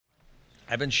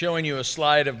I've been showing you a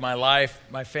slide of my life,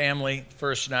 my family,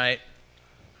 first night.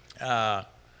 This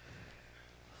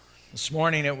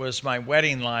morning it was my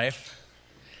wedding life.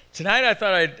 Tonight I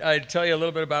thought I'd tell you a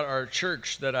little bit about our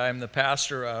church that I'm the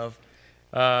pastor of.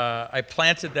 I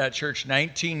planted that church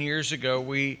 19 years ago.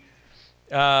 We're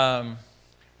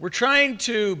trying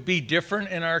to be different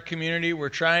in our community. We're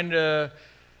trying to,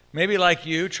 maybe like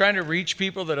you, trying to reach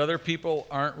people that other people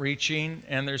aren't reaching,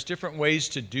 and there's different ways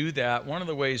to do that. One of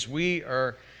the ways we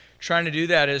are trying to do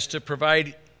that is to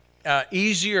provide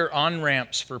easier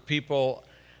on-ramps for people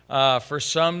for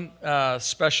some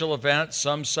special events,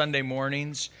 some Sunday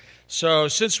mornings. So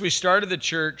since we started the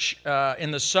church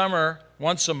in the summer,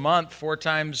 once a month, 4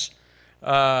 times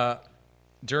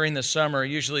during the summer,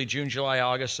 usually June, July,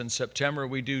 August, and September,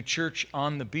 we do church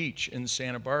on the beach in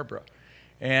Santa Barbara.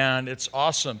 And it's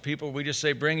awesome. We just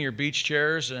say, bring your beach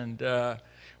chairs, and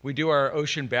we do our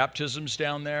ocean baptisms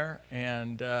down there.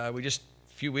 And we just,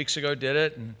 a few weeks ago, did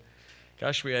it. And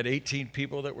gosh, we had 18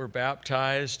 people that were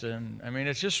baptized. And I mean,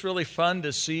 it's just really fun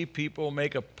to see people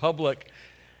make a public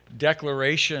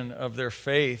declaration of their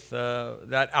faith,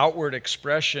 that outward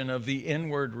expression of the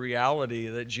inward reality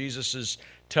that Jesus is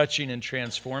touching and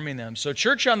transforming them. So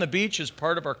church on the beach is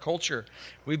part of our culture.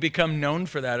 We've become known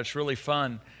for that. It's really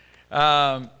fun.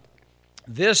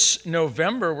 This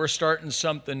November, we're starting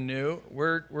something new.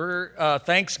 We're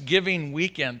Thanksgiving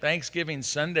weekend, Thanksgiving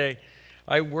Sunday,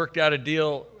 I worked out a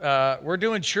deal. We're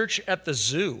doing church at the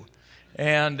zoo.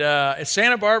 And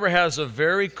Santa Barbara has a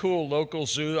very cool local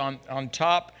zoo. On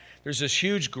top, there's this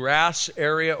huge grass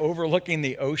area overlooking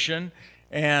the ocean.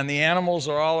 And the animals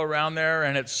are all around there,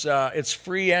 and it's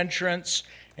free entrance,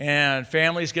 and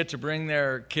families get to bring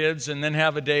their kids and then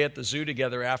have a day at the zoo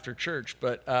together after church.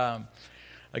 But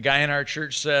a guy in our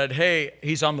church said, hey,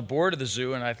 he's on the board of the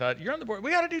zoo, and I thought, you're on the board?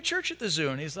 We got to do church at the zoo.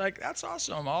 And he's like, that's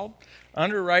awesome. I'll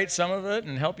underwrite some of it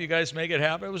and help you guys make it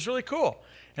happen. It was really cool.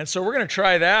 And so we're going to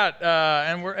try that.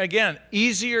 And we're, again,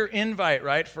 easier invite,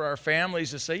 right, for our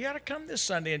families to say, you got to come this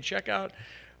Sunday and check out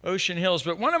Ocean Hills.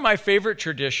 But one of my favorite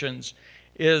traditions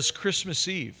is Christmas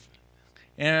Eve.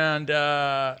 And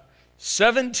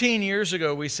 17 years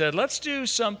ago, we said, let's do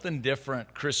something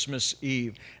different Christmas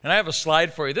Eve. And I have a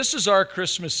slide for you. This is our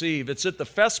Christmas Eve. It's at the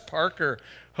Fess Parker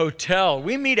Hotel.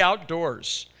 We meet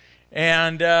outdoors.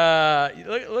 And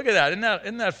look at that.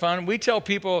 Isn't that fun? We tell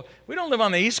people, we don't live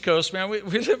on the East Coast, man. We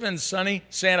live in sunny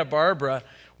Santa Barbara.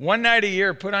 One night a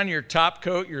year, put on your top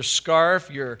coat, your scarf,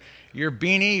 your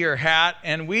beanie, your hat,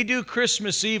 and we do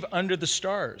Christmas Eve under the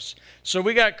stars. So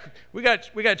we got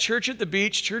church at the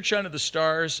beach, church under the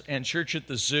stars, and church at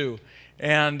the zoo.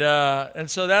 And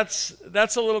so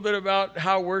that's a little bit about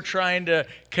how we're trying to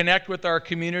connect with our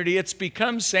community. It's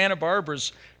become Santa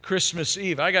Barbara's Christmas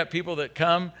Eve. I got people that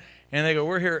come and they go,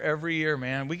 we're here every year,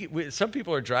 man. Some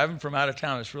people are driving from out of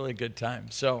town. It's really a good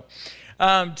time. So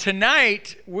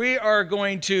tonight we are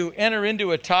going to enter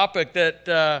into a topic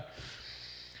that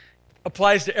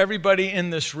applies to everybody in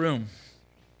this room.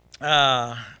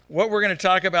 What we're going to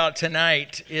talk about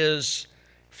tonight is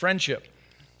friendship.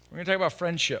 We're going to talk about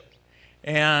friendship.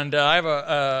 And I have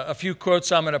a few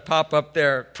quotes I'm going to pop up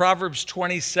there. Proverbs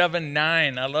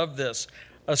 27:9. I love this.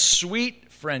 A sweet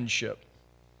friendship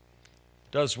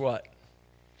does what?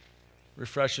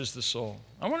 Refreshes the soul.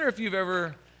 I wonder if you've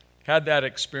ever had that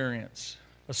experience.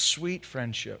 A sweet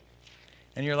friendship.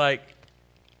 And you're like,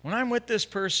 when I'm with this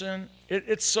person,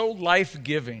 it's so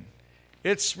life-giving.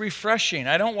 It's refreshing.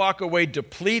 I don't walk away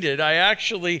depleted. I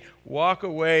actually walk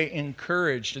away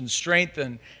encouraged and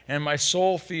strengthened, and my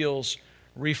soul feels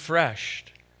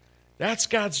refreshed. That's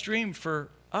God's dream for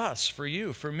us, for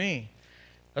you, for me.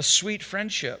 A sweet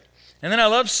friendship. And then I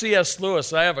love C.S.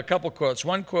 Lewis. I have a couple quotes.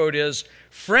 One quote is,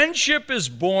 friendship is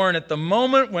born at the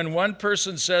moment when one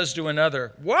person says to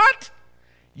another, what?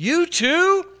 You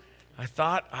too? I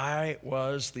thought I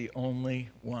was the only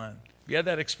one. You had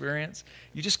that experience?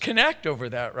 You just connect over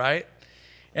that, right?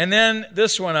 And then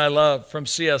this one I love from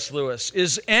C.S. Lewis.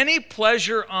 Is any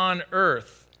pleasure on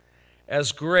earth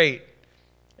as great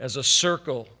as a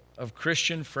circle of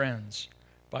Christian friends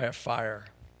by a fire?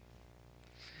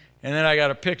 And then I got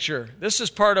a picture. This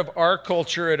is part of our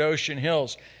culture at Ocean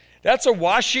Hills. That's a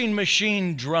washing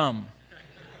machine drum.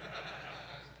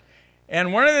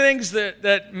 And one of the things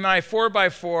that my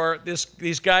 4x4,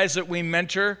 these guys that we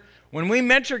mentor, when we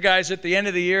mentor guys at the end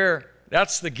of the year,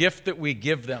 that's the gift that we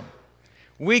give them.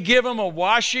 We give them a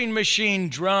washing machine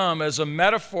drum as a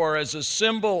metaphor, as a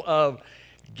symbol of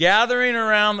gathering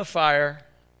around the fire,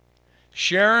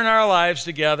 sharing our lives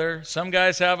together. Some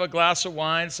guys have a glass of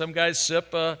wine, some guys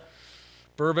sip a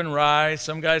bourbon rye,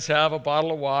 some guys have a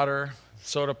bottle of water,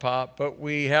 soda pop, but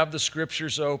we have the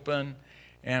scriptures open,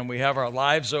 and we have our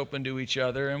lives open to each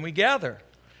other, and we gather.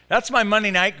 That's my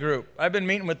Monday night group. I've been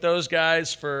meeting with those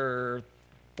guys for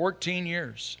 14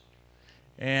 years.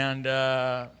 And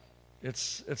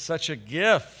it's such a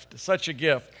gift, such a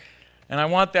gift. And I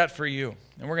want that for you.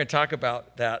 And we're going to talk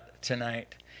about that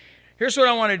tonight. Here's what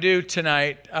I want to do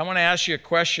tonight. I want to ask you a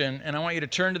question, and I want you to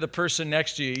turn to the person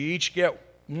next to you. You each get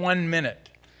 1 minute,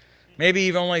 maybe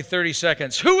even only 30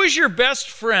 seconds. Who is your best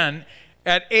friend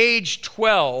at age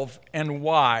 12 and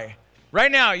why?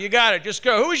 Right now, you got it. Just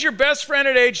go. Who is your best friend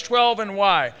at age 12 and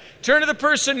why? Turn to the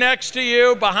person next to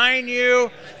you, behind you,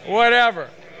 whatever.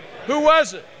 Who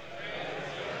was it?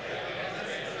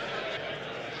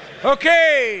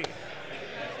 Okay.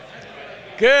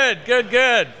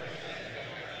 Good.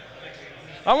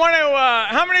 I want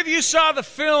to, how many of you saw the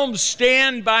film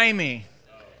Stand By Me?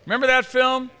 Remember that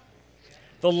film?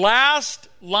 The last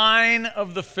line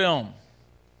of the film.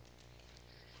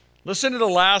 Listen to the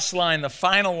last line, the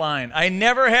final line. I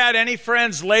never had any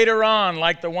friends later on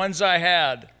like the ones I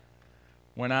had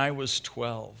when I was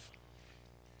 12.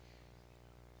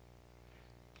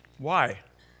 Why?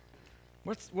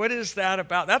 What is that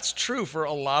about? That's true for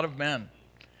a lot of men.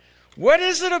 What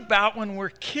is it about when we're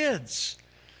kids?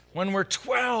 When we're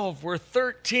 12, we're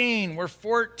 13, we're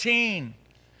 14.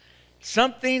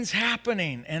 Something's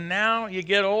happening, and now you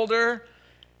get older.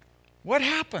 What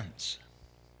happens?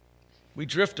 We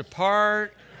drift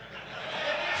apart.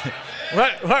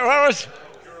 What was?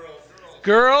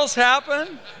 Girls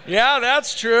happen? Yeah,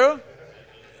 that's true.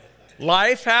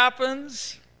 Life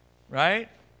happens, right?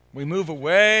 We move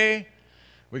away.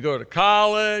 We go to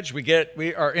college.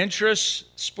 Our interests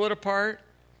split apart.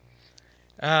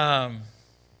 I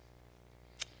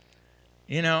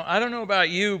don't know about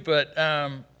you, but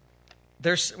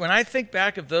when I think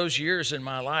back of those years in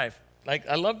my life, like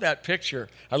I love that picture.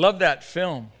 I love that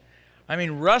film. I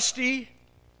mean, Rusty,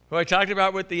 who I talked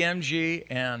about with the MG,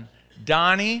 and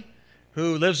Donnie,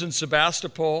 who lives in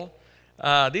Sebastopol.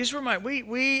 These were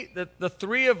the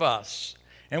three of us.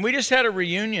 And we just had a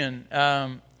reunion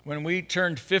when we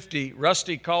turned 50.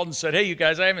 Rusty called and said, hey, you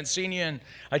guys, I haven't seen you. And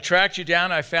I tracked you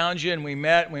down. I found you, and we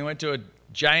met. And we went to a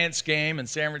Giants game in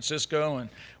San Francisco and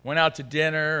went out to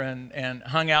dinner and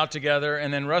hung out together.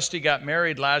 And then Rusty got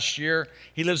married last year.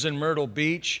 He lives in Myrtle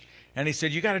Beach. And he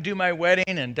said, you got to do my wedding.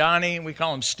 And Donnie, we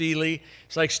call him Steely.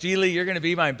 It's like, Steely, you're going to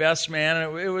be my best man.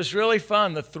 And it was really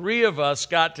fun. The three of us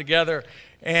got together.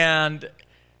 And,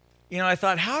 I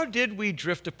thought, how did we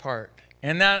drift apart?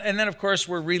 And then, of course,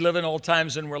 we're reliving old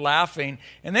times and we're laughing.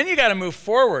 And then you got to move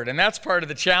forward. And that's part of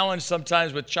the challenge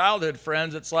sometimes with childhood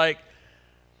friends. It's like,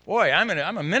 boy, I'm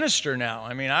a minister now.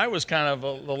 I mean, I was kind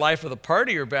of the life of the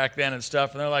partier back then and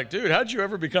stuff. And they're like, dude, how'd you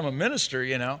ever become a minister,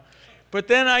 But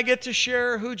then I get to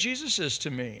share who Jesus is to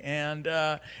me. And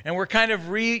we're kind of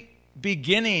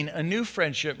beginning a new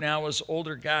friendship now as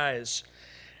older guys.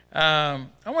 I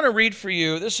want to read for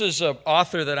you. This is an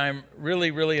author that I'm really,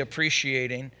 really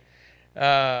appreciating.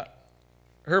 Her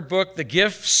book, The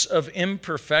Gifts of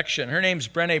Imperfection. Her name's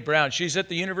Brené Brown. She's at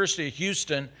the University of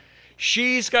Houston.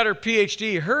 She's got her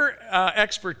PhD. Her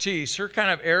expertise, her kind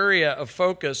of area of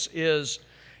focus is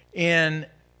in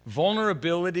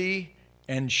vulnerability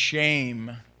and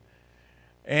shame.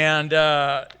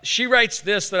 And she writes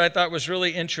this that I thought was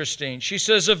really interesting. She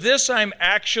says, of this I'm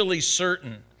actually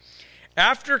certain.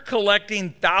 After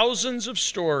collecting thousands of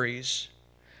stories,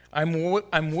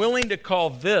 I'm willing to call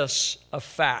this a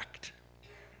fact.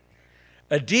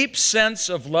 A deep sense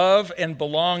of love and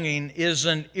belonging is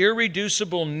an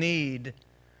irreducible need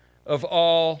of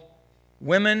all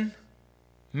women,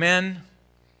 men,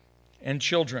 and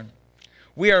children.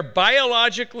 We are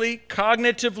biologically,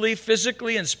 cognitively,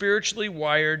 physically, and spiritually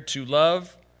wired to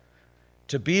love,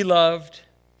 to be loved,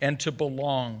 and to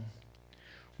belong.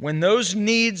 When those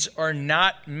needs are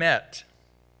not met,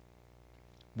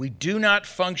 we do not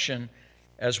function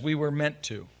as we were meant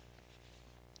to.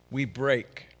 We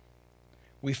break.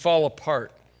 We fall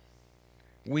apart.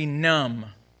 We numb.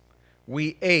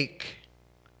 We ache.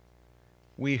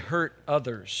 We hurt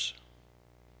others.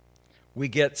 We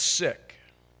get sick.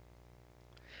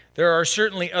 There are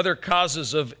certainly other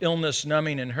causes of illness,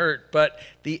 numbing, and hurt, but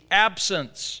the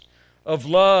absence of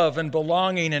love and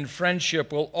belonging and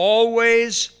friendship will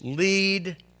always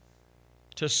lead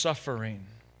to suffering.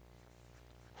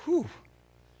 Whew.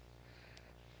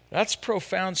 That's a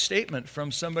profound statement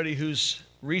from somebody who's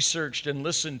researched and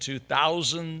listened to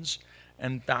thousands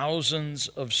and thousands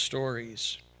of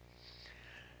stories.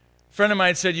 A friend of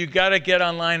mine said, you got to get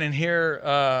online and hear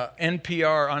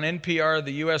NPR. On NPR,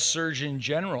 the U.S. Surgeon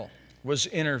General was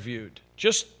interviewed.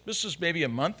 This was maybe a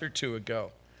month or two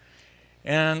ago.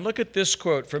 And look at this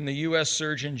quote from the U.S.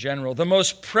 Surgeon General. The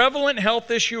most prevalent health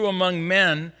issue among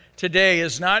men today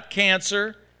is not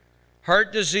cancer,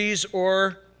 heart disease,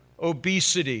 or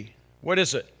obesity. What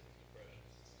is it?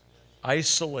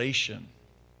 Isolation.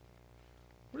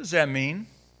 What does that mean?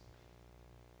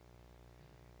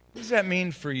 What does that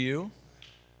mean for you?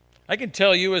 I can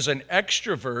tell you as an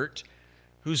extrovert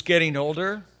who's getting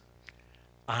older,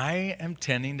 I am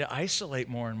tending to isolate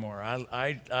more and more.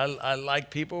 I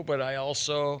like people, but I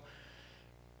also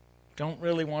don't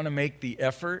really want to make the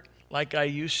effort like I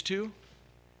used to.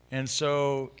 And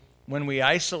so when we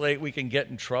isolate, we can get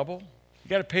in trouble. You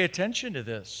got to pay attention to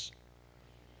this.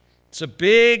 It's a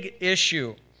big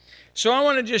issue. So I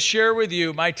want to just share with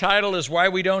you, my title is Why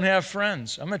We Don't Have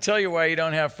Friends. I'm going to tell you why you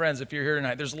don't have friends if you're here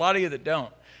tonight. There's a lot of you that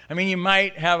don't. I mean, you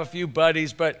might have a few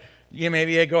buddies, but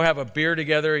maybe go have a beer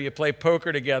together or you play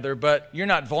poker together, but you're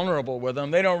not vulnerable with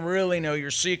them. They don't really know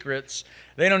your secrets.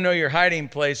 They don't know your hiding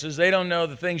places. They don't know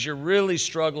the things you're really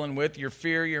struggling with, your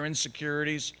fear, your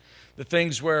insecurities, the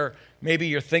things where maybe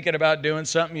you're thinking about doing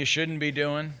something you shouldn't be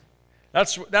doing.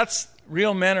 That's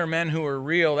real men are men who are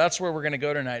real. That's where we're going to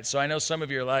go tonight. So I know some of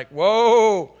you are like,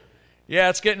 whoa, yeah,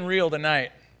 it's getting real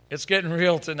tonight. It's getting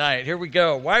real tonight. Here we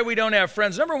go. Why we don't have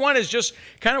friends. Number one is just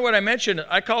kind of what I mentioned.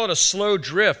 I call it a slow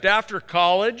drift. After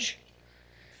college,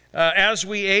 as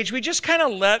we age, we just kind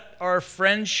of let our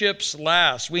friendships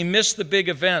last. We miss the big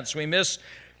events. We miss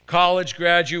college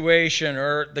graduation,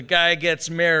 or the guy gets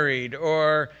married,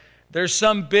 or there's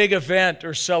some big event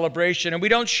or celebration, and we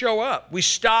don't show up. We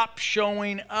stop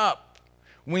showing up.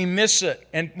 We miss it.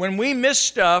 And when we miss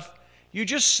stuff, you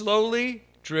just slowly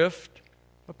drift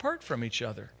apart from each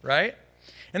other, right?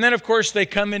 And then, of course, they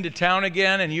come into town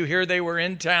again, and you hear they were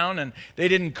in town, and they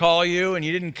didn't call you, and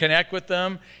you didn't connect with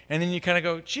them. And then you kind of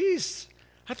go, geez,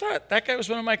 I thought that guy was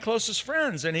one of my closest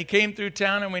friends, and he came through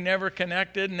town, and we never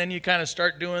connected. And then you kind of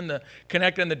start doing the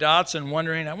connecting the dots and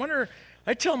wondering,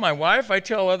 I tell my wife, I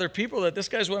tell other people that this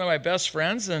guy's one of my best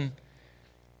friends, and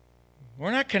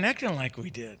we're not connecting like we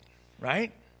did,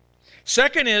 right?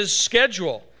 Second is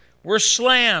schedule. We're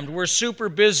slammed. We're super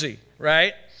busy,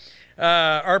 right?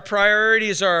 Our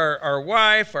priorities are our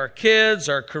wife, our kids,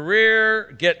 our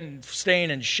career, staying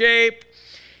in shape.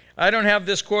 I don't have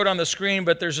this quote on the screen,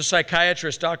 but there's a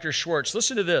psychiatrist, Dr. Schwartz.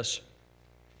 Listen to this.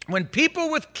 When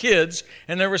people with kids,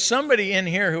 and there was somebody in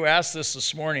here who asked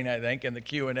this morning, I think, in the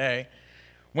Q&A,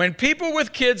 when people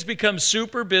with kids become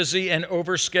super busy and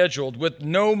overscheduled with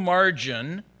no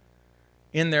margin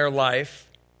in their life,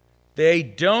 they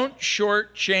don't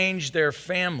shortchange their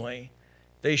family,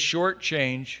 they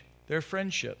shortchange their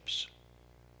friendships.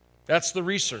 That's the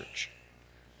research.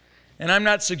 And I'm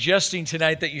not suggesting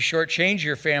tonight that you shortchange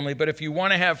your family, but if you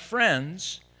want to have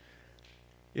friends,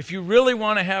 if you really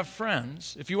want to have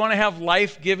friends, if you want to have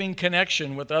life-giving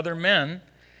connection with other men,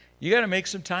 you got to make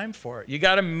some time for it. You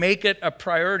got to make it a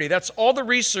priority. That's all the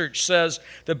research says.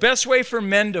 The best way for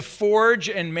men to forge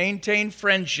and maintain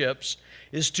friendships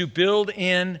is to build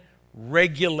in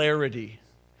regularity.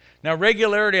 Now,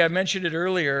 regularity, I mentioned it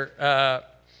earlier,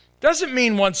 doesn't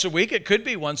mean once a week. It could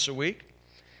be once a week.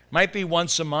 Might be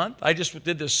once a month. I just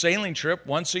did this sailing trip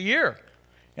once a year.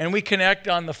 And we connect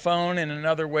on the phone and in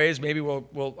other ways. Maybe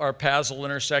our paths will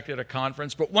intersect at a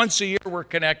conference. But once a year, we're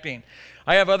connecting.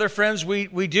 I have other friends we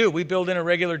build in a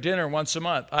regular dinner once a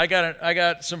month. I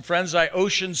got some friends I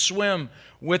ocean swim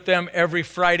with them every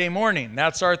Friday morning.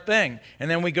 That's our thing. And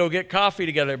then we go get coffee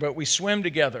together, but we swim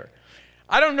together.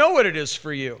 I don't know what it is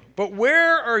for you, but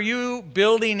where are you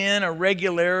building in a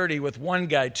regularity with one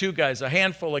guy, two guys, a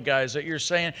handful of guys that you're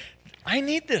saying, I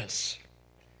need this.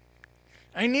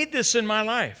 I need this in my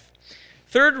life.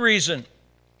 Third reason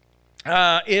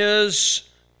is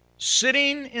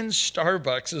sitting in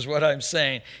Starbucks is what I'm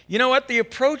saying. You know what? The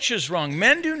approach is wrong.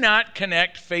 Men do not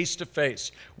connect face to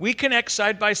face. We connect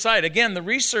side by side. Again, the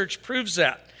research proves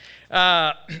that.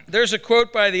 There's a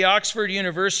quote by the Oxford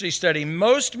University study.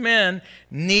 Most men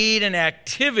need an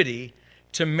activity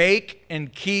to make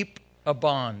and keep a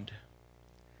bond.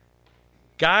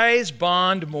 Guys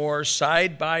bond more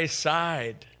side by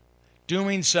side,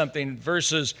 doing something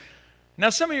versus... Now,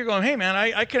 some of you are going, hey, man,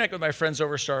 I connect with my friends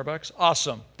over Starbucks.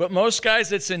 Awesome. But most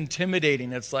guys, it's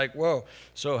intimidating. It's like, whoa,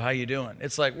 so how you doing?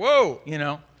 It's like, whoa,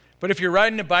 But if you're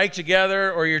riding a bike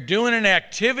together or you're doing an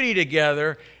activity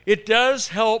together, it does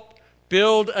help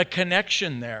build a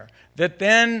connection there that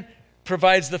then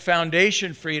provides the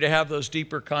foundation for you to have those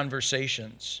deeper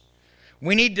conversations.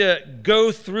 We need to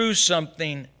go through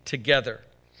something together.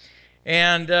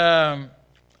 And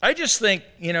I just think,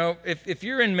 if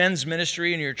you're in men's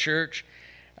ministry in your church,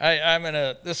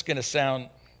 this is going to sound,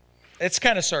 it's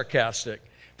kind of sarcastic,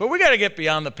 But we got to get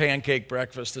beyond the pancake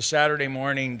breakfast, the Saturday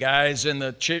morning guys in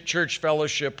the church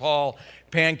fellowship hall,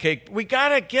 pancake. We got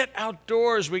to get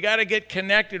outdoors. We got to get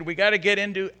connected. We got to get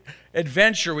into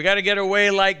adventure. We got to get away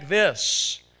like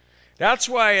this. That's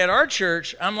why at our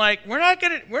church, I'm like, we're not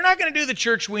going to do the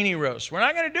church weenie roast. We're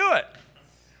not going to do it.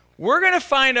 We're going to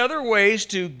find other ways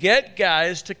to get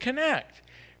guys to connect,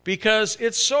 because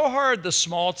it's so hard, the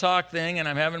small talk thing, and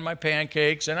I'm having my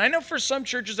pancakes. And I know for some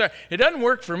churches it doesn't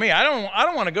work for me. I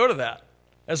don't want to go to that.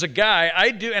 As a guy,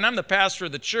 I do, and I'm the pastor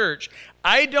of the church.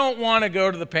 I don't want to go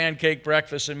to the pancake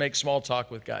breakfast and make small talk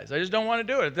with guys. I just don't want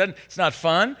to do it. It's not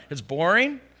fun. It's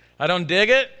boring. I don't dig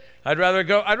it. I'd rather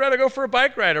go for a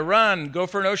bike ride, a run, go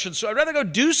for an ocean. So I'd rather go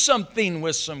do something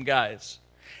with some guys.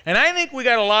 And I think we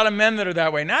got a lot of men that are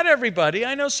that way. Not everybody.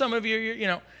 I know some of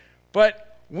you, but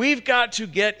we've got to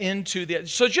get into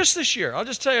so just this year, I'll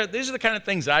just tell you, these are the kind of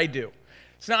things I do.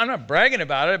 I'm not bragging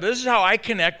about it, but this is how I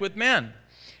connect with men.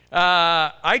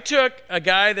 I took a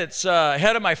guy that's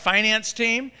head of my finance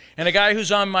team and a guy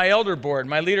who's on my elder board,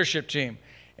 my leadership team.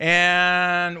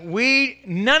 And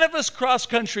none of us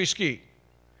cross-country ski.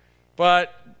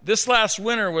 But this last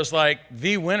winter was like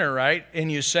the winter, right, in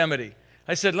Yosemite.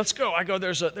 I said, let's go. I go,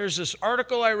 there's this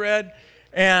article I read,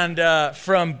 and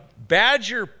from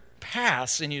Badger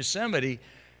Pass in Yosemite,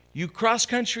 you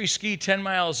cross-country ski 10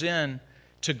 miles in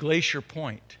to Glacier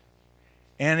Point.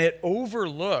 And it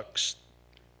overlooks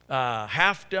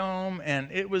Half Dome,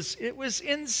 and it was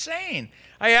insane.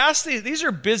 I asked these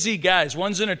are busy guys.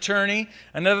 One's an attorney.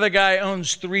 Another guy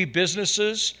owns 3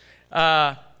 businesses.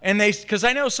 And because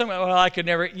I know I could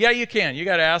never. Yeah, you can. You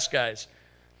got to ask guys.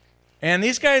 And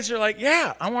these guys are like,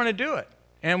 yeah, I want to do it.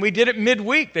 And we did it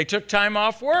midweek. They took time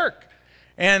off work.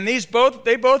 And they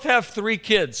both have 3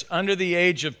 kids under the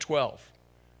age of 12.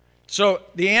 So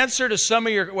the answer to some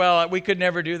of we could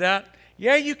never do that.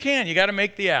 Yeah, you can. You got to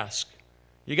make the ask.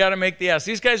 You got to make the ask.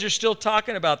 These guys are still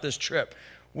talking about this trip.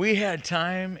 We had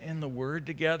time in the Word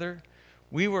together.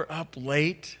 We were up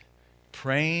late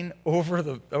praying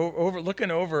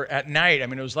looking over at night. I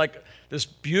mean, it was like this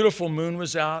beautiful moon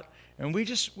was out, and we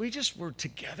just were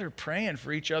together praying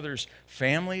for each other's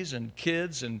families and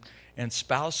kids and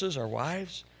spouses, our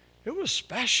wives. It was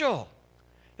special.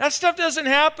 That stuff doesn't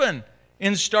happen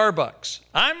in Starbucks.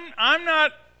 I'm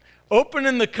not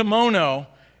opening the kimono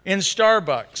in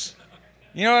Starbucks.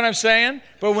 You know what I'm saying?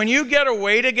 But when you get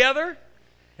away together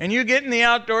and you get in the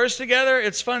outdoors together,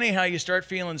 it's funny how you start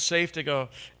feeling safe to go,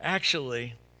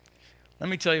 actually, let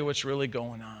me tell you what's really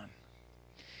going on.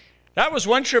 That was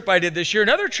one trip I did this year.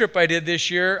 Another trip I did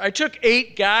this year, I took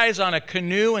 8 guys on a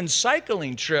canoe and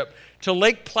cycling trip to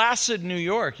Lake Placid, New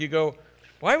York. You go,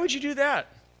 why would you do that?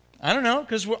 I don't know,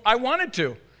 because I wanted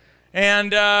to.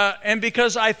 And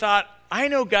because I thought, I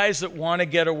know guys that want to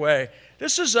get away.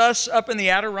 This is us up in the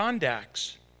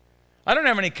Adirondacks. I don't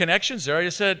have any connections there. I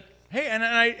just said, hey, and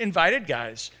I invited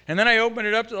guys. And then I opened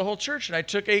it up to the whole church, and I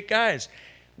took 8 guys.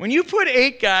 When you put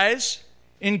 8 guys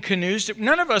in canoes,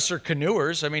 none of us are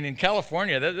canoers. I mean, in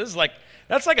California, that's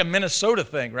like a Minnesota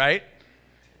thing, right?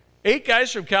 8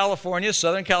 guys from California,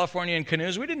 Southern California, in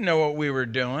canoes. We didn't know what we were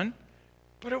doing,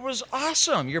 but it was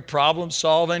awesome. You're problem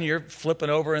solving. You're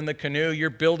flipping over in the canoe. You're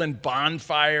building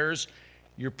bonfires.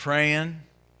 You're praying.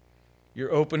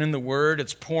 You're opening the Word.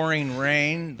 It's pouring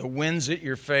rain. The wind's at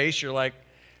your face. You're like,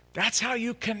 that's how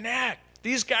you connect.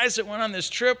 These guys that went on this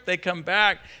trip, they come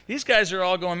back. These guys are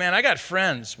all going, man, I got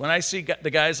friends. When I see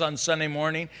the guys on Sunday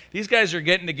morning, these guys are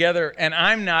getting together, and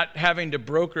I'm not having to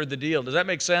broker the deal. Does that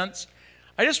make sense?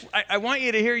 I want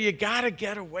you to hear, you got to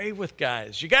get away with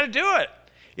guys. You got to do it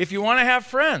if you want to have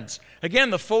friends.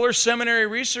 Again, the Fuller Seminary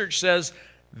research says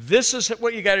this is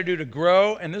what you got to do to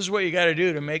grow, and this is what you got to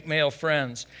do to make male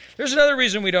friends. There's another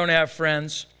reason we don't have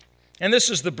friends, and this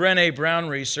is the Brené Brown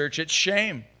research. It's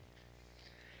shame.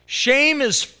 Shame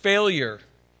is failure.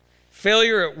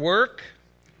 Failure at work,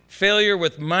 failure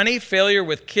with money, failure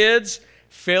with kids,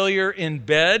 failure in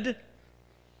bed.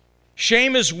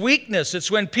 Shame is weakness. It's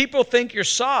when people think you're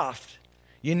soft.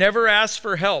 You never ask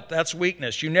for help. That's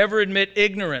weakness. You never admit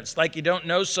ignorance, like you don't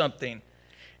know something.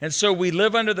 And so we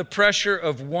live under the pressure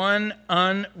of one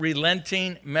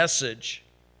unrelenting message.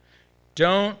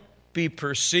 Don't be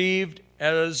perceived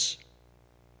as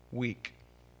weak.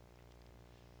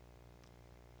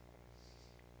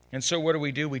 And so what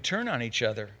do? We turn on each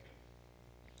other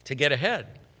to get ahead.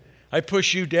 I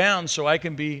push you down so I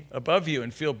can be above you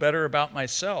and feel better about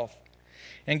myself.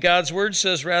 And God's Word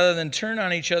says rather than turn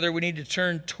on each other, we need to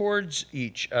turn towards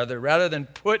each other. Rather than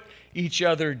put each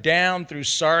other down through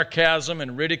sarcasm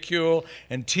and ridicule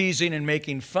and teasing and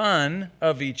making fun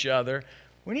of each other,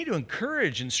 we need to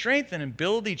encourage and strengthen and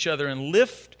build each other and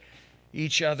lift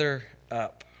each other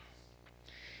up.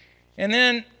 And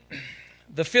then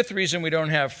the fifth reason we don't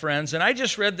have friends, and I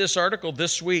just read this article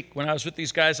this week when I was with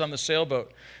these guys on the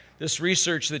sailboat, this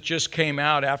research that just came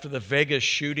out after the Vegas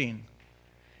shooting.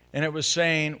 And it was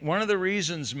saying one of the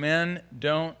reasons men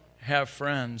don't have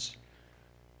friends,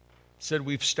 said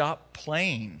we've stopped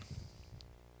playing.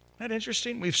 Isn't that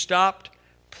interesting? We've stopped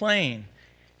playing.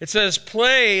 It says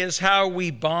play is how we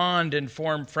bond and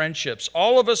form friendships.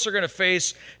 All of us are going to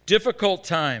face difficult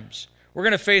times. We're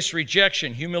going to face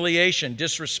rejection, humiliation,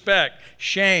 disrespect,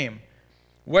 shame.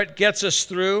 What gets us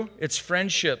through? It's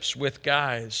friendships with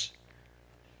guys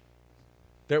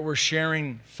that we're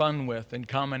sharing fun with and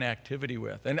common activity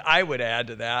with. And I would add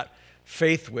to that,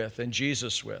 faith with and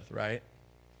Jesus with, right?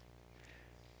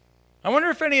 I wonder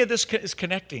if any of this is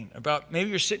connecting. About maybe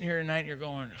you're sitting here tonight and you're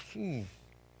going, ooh,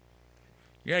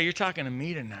 yeah, you're talking to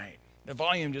me tonight. The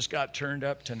volume just got turned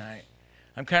up tonight.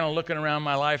 I'm kind of looking around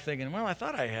my life thinking, well, I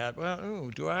thought I had. Well,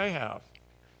 ooh, do I have?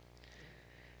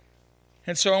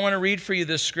 And so I want to read for you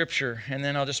this scripture, and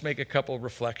then I'll just make a couple of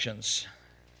reflections.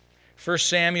 1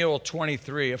 Samuel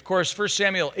 23. Of course, 1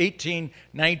 Samuel 18,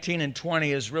 19, and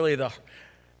 20 is really the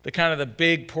kind of the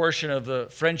big portion of the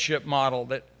friendship model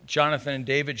that Jonathan and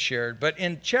David shared. But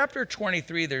in chapter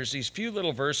 23, there's these few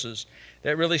little verses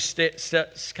that really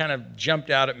kind of jumped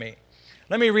out at me.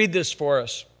 Let me read this for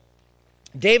us.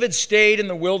 David stayed in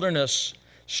the wilderness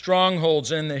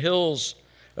strongholds and in the hills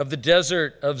of the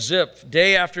desert of Ziph.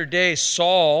 Day after day,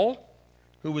 Saul,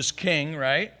 who was king,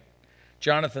 right?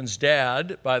 Jonathan's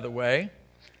dad, by the way.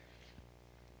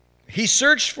 He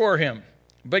searched for him,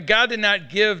 but God did not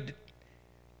give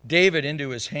David into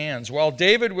his hands. While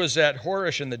David was at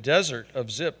Horesh in the desert of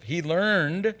Ziph, he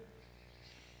learned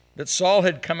that Saul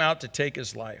had come out to take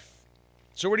his life.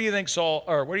 So what do you think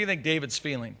what do you think David's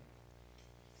feeling?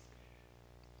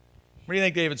 What do you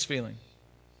think David's feeling?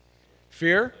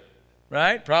 Fear,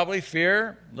 right? Probably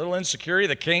fear, a little insecurity.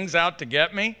 The king's out to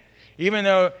get me. Even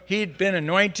though he'd been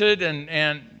anointed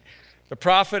and the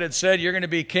prophet had said, you're going to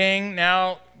be king.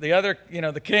 Now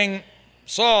the king,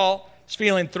 Saul, is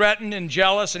feeling threatened and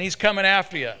jealous, and he's coming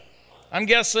after you. I'm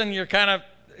guessing you're kind of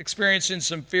experiencing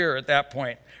some fear at that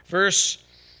point. Verse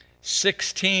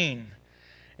 16.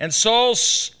 And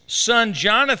Saul's son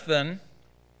Jonathan,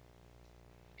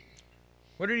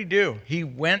 what did he do? He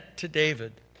went to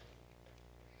David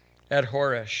at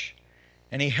Horesh,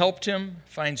 and he helped him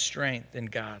find strength in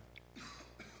God.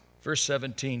 Verse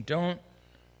 17, don't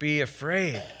be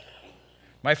afraid.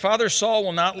 My father Saul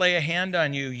will not lay a hand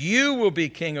on you. You will be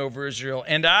king over Israel,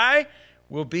 and I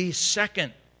will be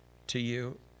second to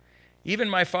you. Even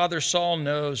my father Saul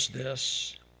knows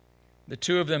this. The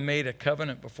two of them made a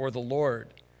covenant before the Lord.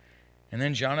 And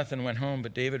then Jonathan went home,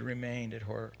 but David remained at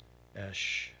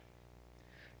Horesh.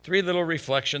 3 little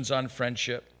reflections on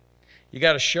friendship. You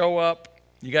got to show up,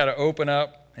 you got to open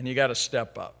up, and you got to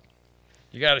step up.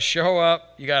 You got to show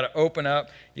up, you got to open up,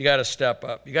 you got to step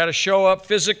up. You got to show up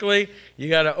physically, you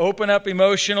got to open up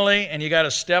emotionally, and you got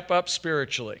to step up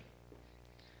spiritually.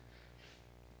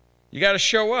 You got to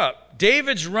show up.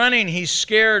 David's running, he's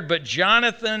scared, but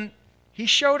Jonathan, he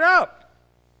showed up.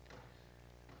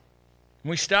 When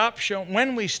we stop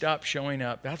showing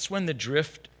up, that's when the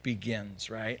drift begins,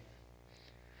 right?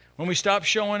 When we stop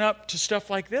showing up to stuff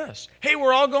like this. Hey,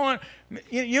 we're all going,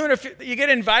 you get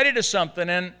invited to something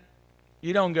and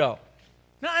you don't go.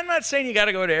 No, I'm not saying you got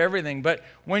to go to everything, but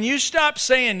when you stop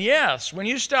saying yes, when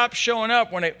you stop showing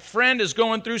up, when a friend is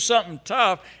going through something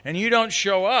tough and you don't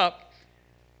show up,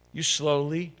 you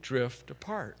slowly drift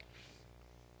apart.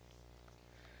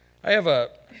 I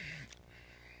have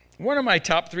one of my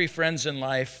top 3 friends in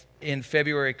life in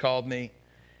February called me.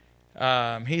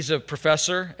 He's a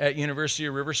professor at University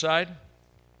of Riverside,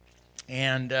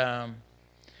 and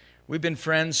we've been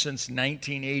friends since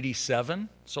 1987,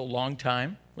 so a long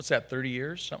time. What's that, 30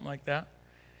 years, something like that?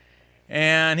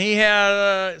 And he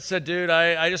said, dude,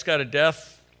 I just got a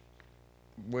death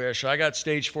wish. I got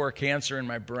stage 4 cancer in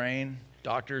my brain.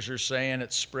 Doctors are saying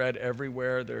it's spread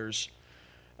everywhere. There's,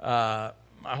 my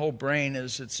whole brain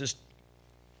it's just,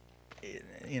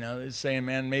 it's saying,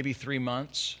 man, maybe 3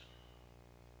 months.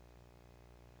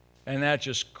 And that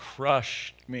just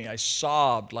crushed me. I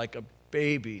sobbed like a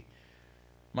baby.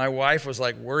 My wife was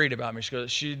like worried about me. She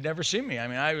goes, she'd never seen me. I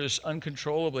mean, I was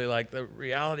uncontrollably, like the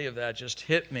reality of that just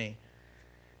hit me.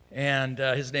 And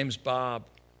his name's Bob.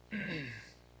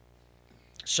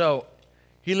 So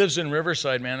he lives in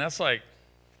Riverside, man. That's like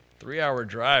a 3-hour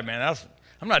drive, man.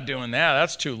 I'm not doing that.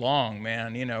 That's too long,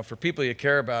 man. For people you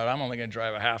care about, I'm only going to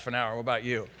drive a half an hour. What about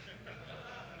you?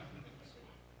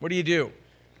 What do?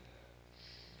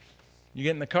 You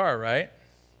get in the car, right?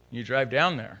 You drive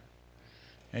down there,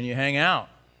 and you hang out,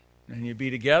 and you be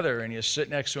together, and you sit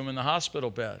next to him in the hospital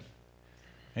bed.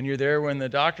 And you're there when the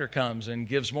doctor comes and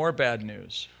gives more bad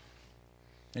news.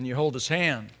 And you hold his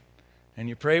hand, and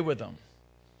you pray with him,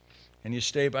 and you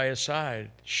stay by his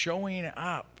side, showing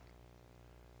up.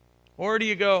 Or do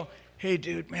you go, hey,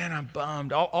 dude, man, I'm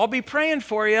bummed. I'll be praying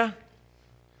for you.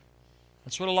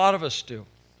 That's what a lot of us do.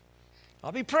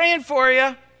 I'll be praying for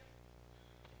you.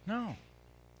 No.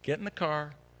 Get in the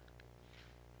car,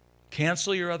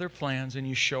 cancel your other plans, and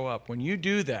you show up. When you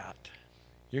do that,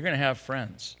 you're going to have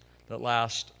friends that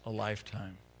last a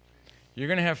lifetime. You're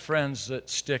going to have friends that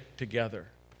stick together.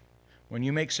 When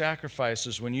you make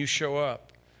sacrifices, when you show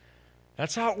up.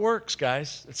 That's how it works,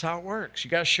 guys. That's how it works.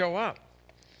 You got to show up.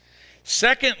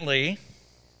 Secondly,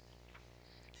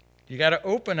 you got to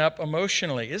open up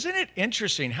emotionally. Isn't it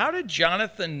interesting? How did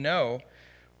Jonathan know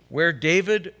where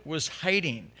David was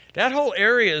hiding? That whole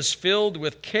area is filled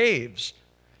with caves.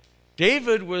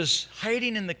 David was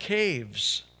hiding in the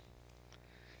caves.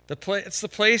 It's the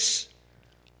place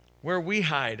where we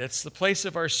hide. It's the place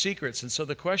of our secrets. And so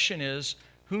the question is,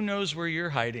 who knows where you're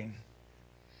hiding?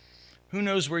 Who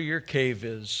knows where your cave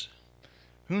is?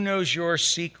 Who knows your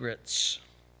secrets?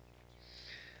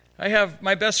 I have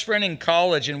my best friend in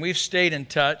college, and we've stayed in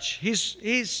touch.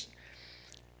 He's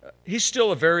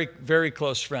still a very, very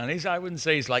close friend. I wouldn't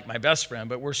say he's like my best friend,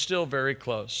 but we're still very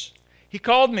close. He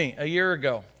called me a year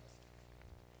ago,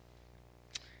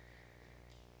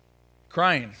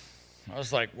 crying. I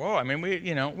was like, whoa. I mean,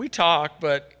 we talk,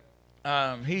 but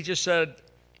he just said,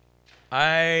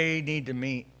 I need to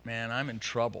meet, man. I'm in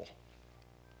trouble.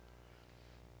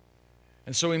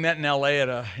 And so we met in L.A.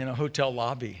 in a hotel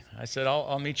lobby. I said,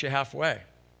 I'll meet you halfway.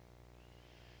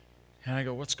 And I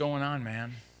go, what's going on,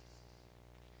 man?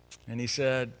 And he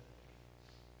said,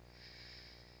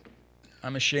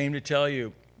 I'm ashamed to tell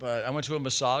you, but I went to a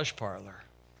massage parlor.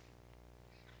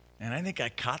 And I think I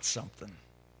caught something.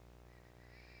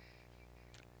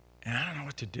 And I don't know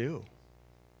what to do.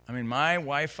 I mean, my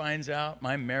wife finds out,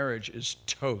 my marriage is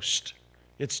toast.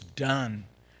 It's done.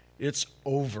 It's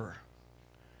over.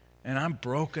 And I'm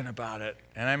broken about it.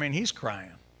 And I mean, he's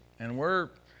crying. And we're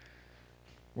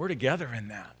together in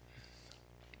that.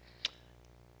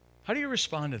 How do you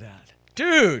respond to that?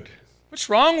 Dude, what's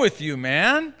wrong with you,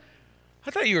 man?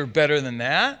 I thought you were better than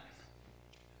that.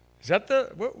 Is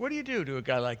that what do you do to a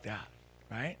guy like that,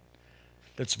 right?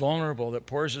 That's vulnerable, that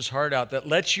pours his heart out, that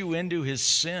lets you into his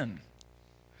sin,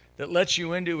 that lets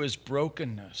you into his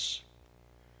brokenness.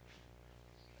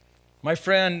 My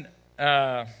friend,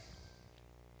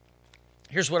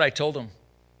 here's what I told him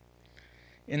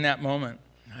in that moment.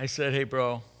 I said, hey,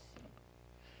 bro,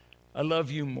 I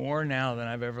love you more now than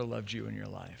I've ever loved you in your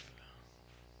life.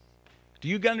 Do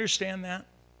you understand that,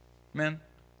 men?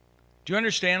 Do you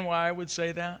understand why I would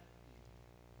say that?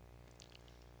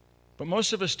 But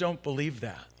most of us don't believe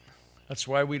that. That's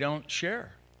why we don't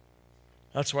share.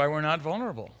 That's why we're not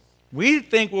vulnerable. We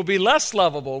think we'll be less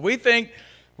lovable. We think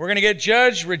we're going to get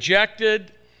judged,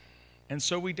 rejected, and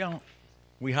so we don't.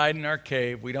 We hide in our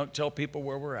cave. We don't tell people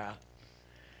where we're at.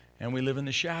 And we live in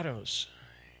the shadows.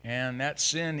 And that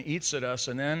sin eats at us,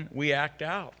 and then we act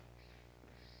out.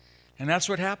 And that's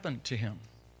what happened to him.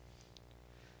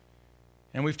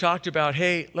 And we've talked about,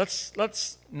 hey,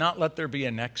 let's not let there be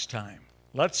a next time.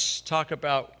 Let's talk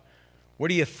about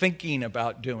what are you thinking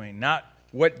about doing, not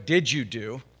what did you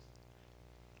do.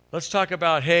 Let's talk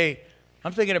about, hey,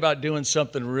 I'm thinking about doing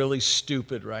something really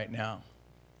stupid right now.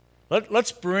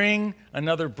 Let's bring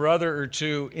another brother or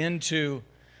two into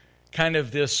kind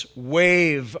of this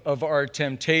wave of our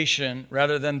temptation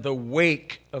rather than the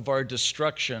wake of our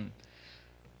destruction.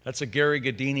 That's a Gary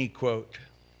Gadini quote.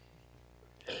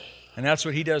 And that's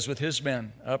what he does with his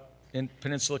men up in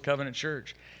Peninsula Covenant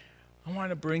Church. I want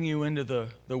to bring you into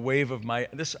the wave of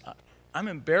I'm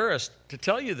embarrassed to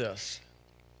tell you this.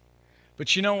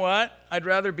 But you know what? I'd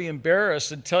rather be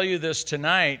embarrassed and tell you this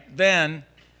tonight than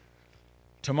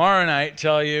tomorrow night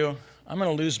tell you I'm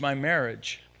going to lose my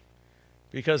marriage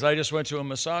because I just went to a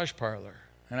massage parlor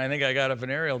and I think I got a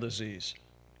venereal disease.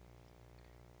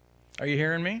 Are you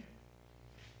hearing me?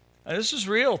 This is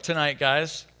real tonight,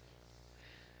 guys.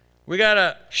 We got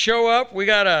to show up, we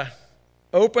got to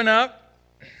open up,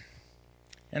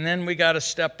 and then we got to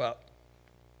step up.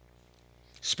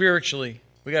 Spiritually,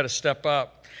 we got to step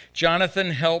up. Jonathan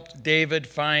helped David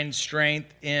find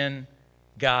strength in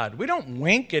God. We don't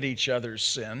wink at each other's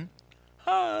sin.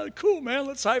 Cool, man,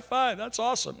 let's high five. That's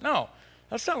awesome. No,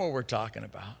 that's not what we're talking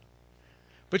about.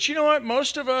 But you know what?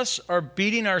 Most of us are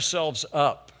beating ourselves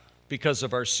up because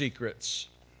of our secrets.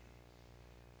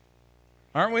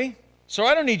 Aren't we? So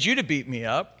I don't need you to beat me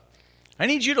up. I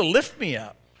need you to lift me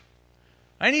up.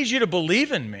 I need you to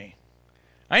believe in me.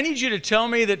 I need you to tell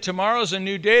me that tomorrow's a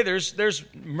new day. There's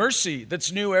mercy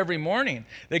that's new every morning,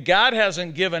 that God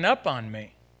hasn't given up on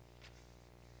me.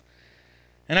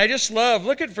 And I just love,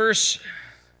 look at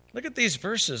these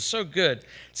verses, so good. It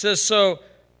says, so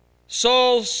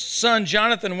Saul's son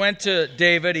Jonathan went to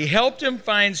David. He helped him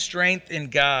find strength in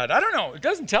God. I don't know. It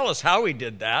doesn't tell us how he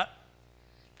did that.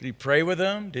 Did he pray with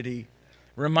him? Did he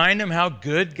remind him how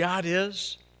good God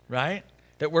is, right?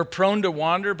 That we're prone to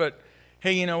wander, but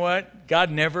hey, you know what?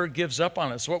 God never gives up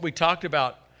on us. What we talked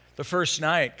about the first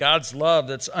night, God's love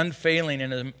that's unfailing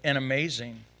and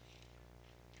amazing.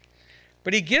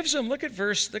 But he gives him, look at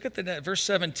verse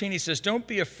 17. He says, don't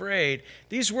be afraid.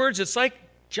 These words, it's like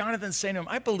Jonathan saying to him,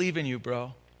 I believe in you,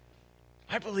 bro.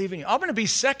 I believe in you. I'm going to be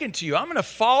second to you. I'm going to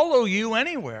follow you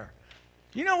anywhere.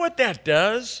 You know what that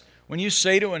does when you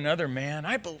say to another man,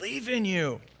 I believe in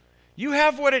you. You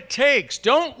have what it takes.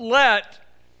 Don't let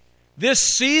this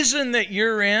season that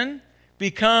you're in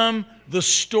become the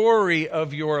story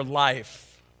of your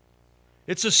life.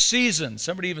 It's a season.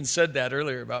 Somebody even said that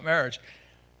earlier about marriage.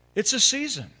 It's a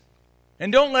season.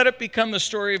 And don't let it become the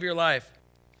story of your life.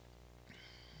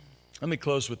 Let me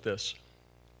close with this.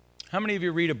 How many of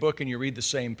you read a book and you read the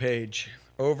same page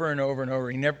over and over and over?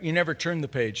 You never turn the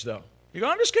page, though. You go,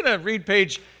 I'm just going to read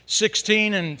page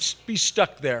 16 and be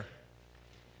stuck there.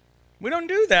 We don't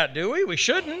do that, do we? We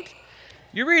shouldn't.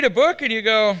 You read a book and you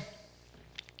go,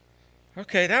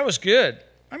 okay, that was good.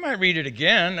 I might read it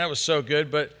again. That was so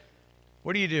good. But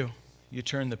what do? You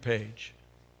turn the page.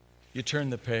 You turn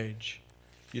the page.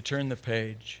 You turn the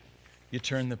page. You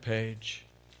turn the page.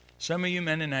 Some of you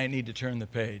men tonight need to turn the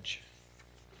page.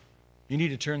 You need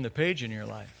to turn the page in your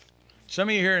life. Some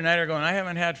of you here tonight are going, I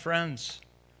haven't had friends.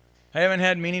 I haven't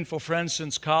had meaningful friends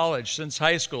since college, since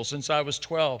high school, since I was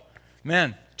 12.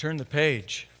 Men, turn the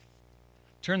page.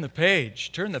 Turn the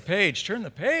page. Turn the page. Turn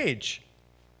the page.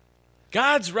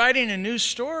 God's writing a new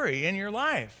story in your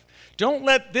life. Don't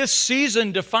let this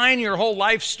season define your whole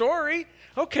life story.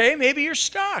 Okay, maybe you're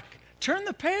stuck. Turn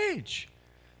the page.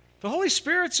 The Holy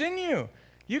Spirit's in you.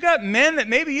 You got men that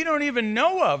maybe you don't even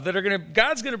know of that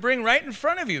God's going to bring right in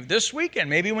front of you this weekend.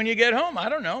 Maybe when you get home. I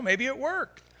don't know. Maybe at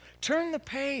work. Turn the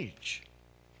page.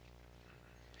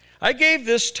 I gave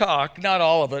this talk, not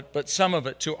all of it, but some of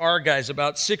it, to our guys,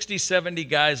 about 60, 70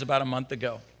 guys about a month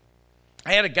ago.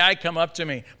 I had a guy come up to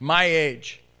me, my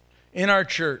age, in our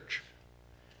church.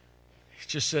 He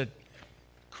just said,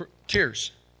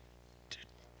 tears. Dude,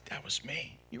 that was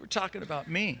me. You were talking about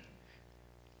me.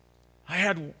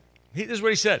 This is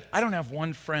what he said. I don't have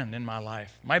one friend in my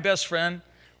life. My best friend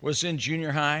was in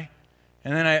junior high,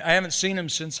 and then I haven't seen him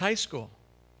since high school.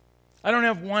 I don't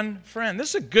have one friend.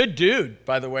 This is a good dude,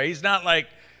 by the way. He's not like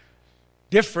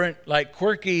different, like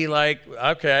quirky, like,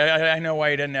 okay, I know why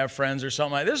he doesn't have friends or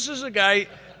something like that. This is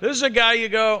a guy you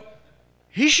go,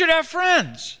 he should have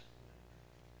friends.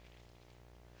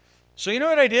 So you know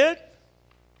what I did?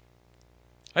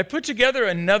 I put together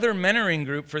another mentoring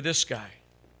group for this guy.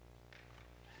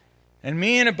 And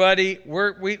me and a buddy,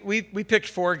 we picked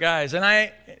 4 guys.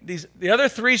 And the other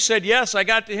 3 said, yes, I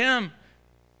got to him.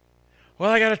 Well,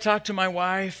 I got to talk to my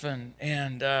wife, and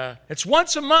it's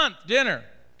once a month dinner,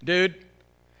 dude.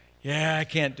 Yeah, I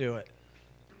can't do it.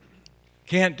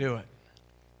 Can't do it.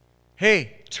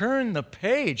 Hey, turn the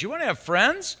page. You want to have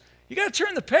friends? You got to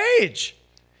turn the page.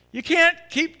 You can't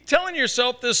keep telling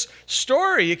yourself this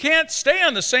story. You can't stay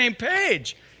on the same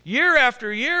page. Year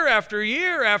after year after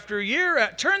year after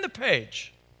year. Turn the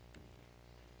page.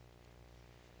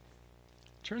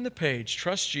 Turn the page.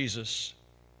 Trust Jesus.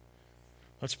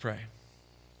 Let's pray.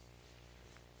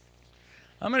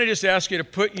 I'm going to just ask you to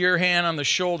put your hand on the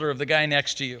shoulder of the guy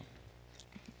next to you.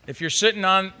 If you're sitting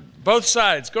on both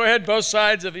sides, go ahead, both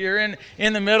sides. If you're in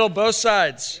the middle, both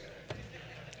sides.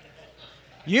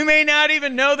 You may not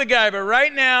even know the guy, but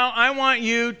right now I want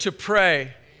you to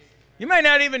pray. You might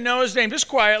not even know his name, just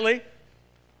quietly.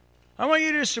 I want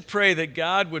you just to pray that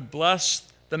God would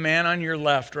bless the man on your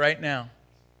left right now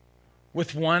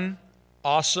with one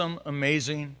awesome,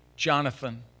 amazing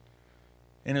Jonathan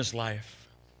in his life.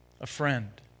 A friend,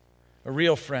 a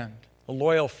real friend, a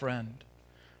loyal friend,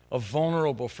 a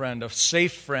vulnerable friend, a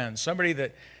safe friend, somebody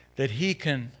that he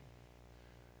can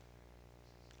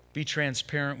be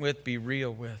transparent with, be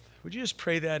real with. Would you just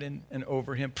pray that in and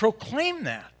over him? Proclaim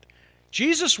that.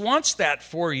 Jesus wants that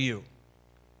for you.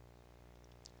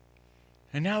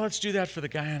 And now let's do that for the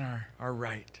guy on our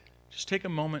right. Just take a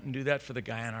moment and do that for the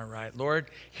guy on our right. Lord,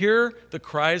 hear the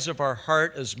cries of our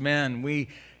heart as men. We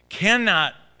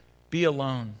cannot be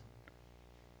alone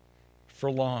for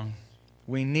long.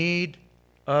 We need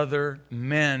other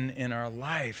men in our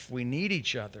life. We need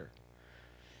each other.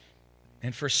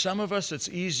 And for some of us, it's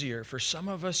easier. For some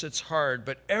of us, it's hard.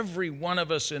 But every one of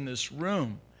us in this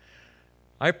room,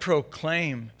 I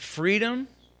proclaim freedom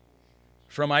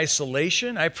from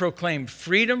isolation. I proclaim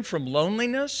freedom from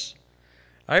loneliness.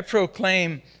 I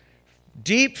proclaim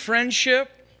deep friendship.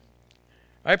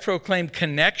 I proclaim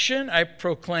connection. I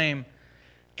proclaim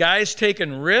guys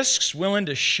taking risks, willing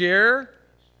to share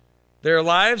their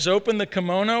lives, open the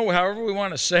kimono, however we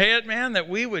want to say it, man, that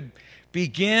we would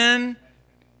begin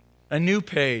a new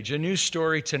page, a new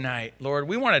story tonight. Lord,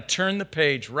 we want to turn the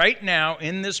page right now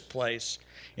in this place.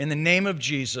 In the name of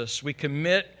Jesus, we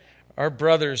commit our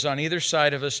brothers on either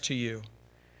side of us to you.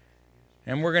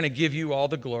 And we're going to give you all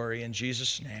the glory in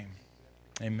Jesus' name.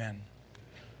 Amen.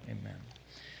 Amen.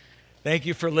 Thank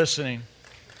you for listening.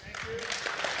 Thank you.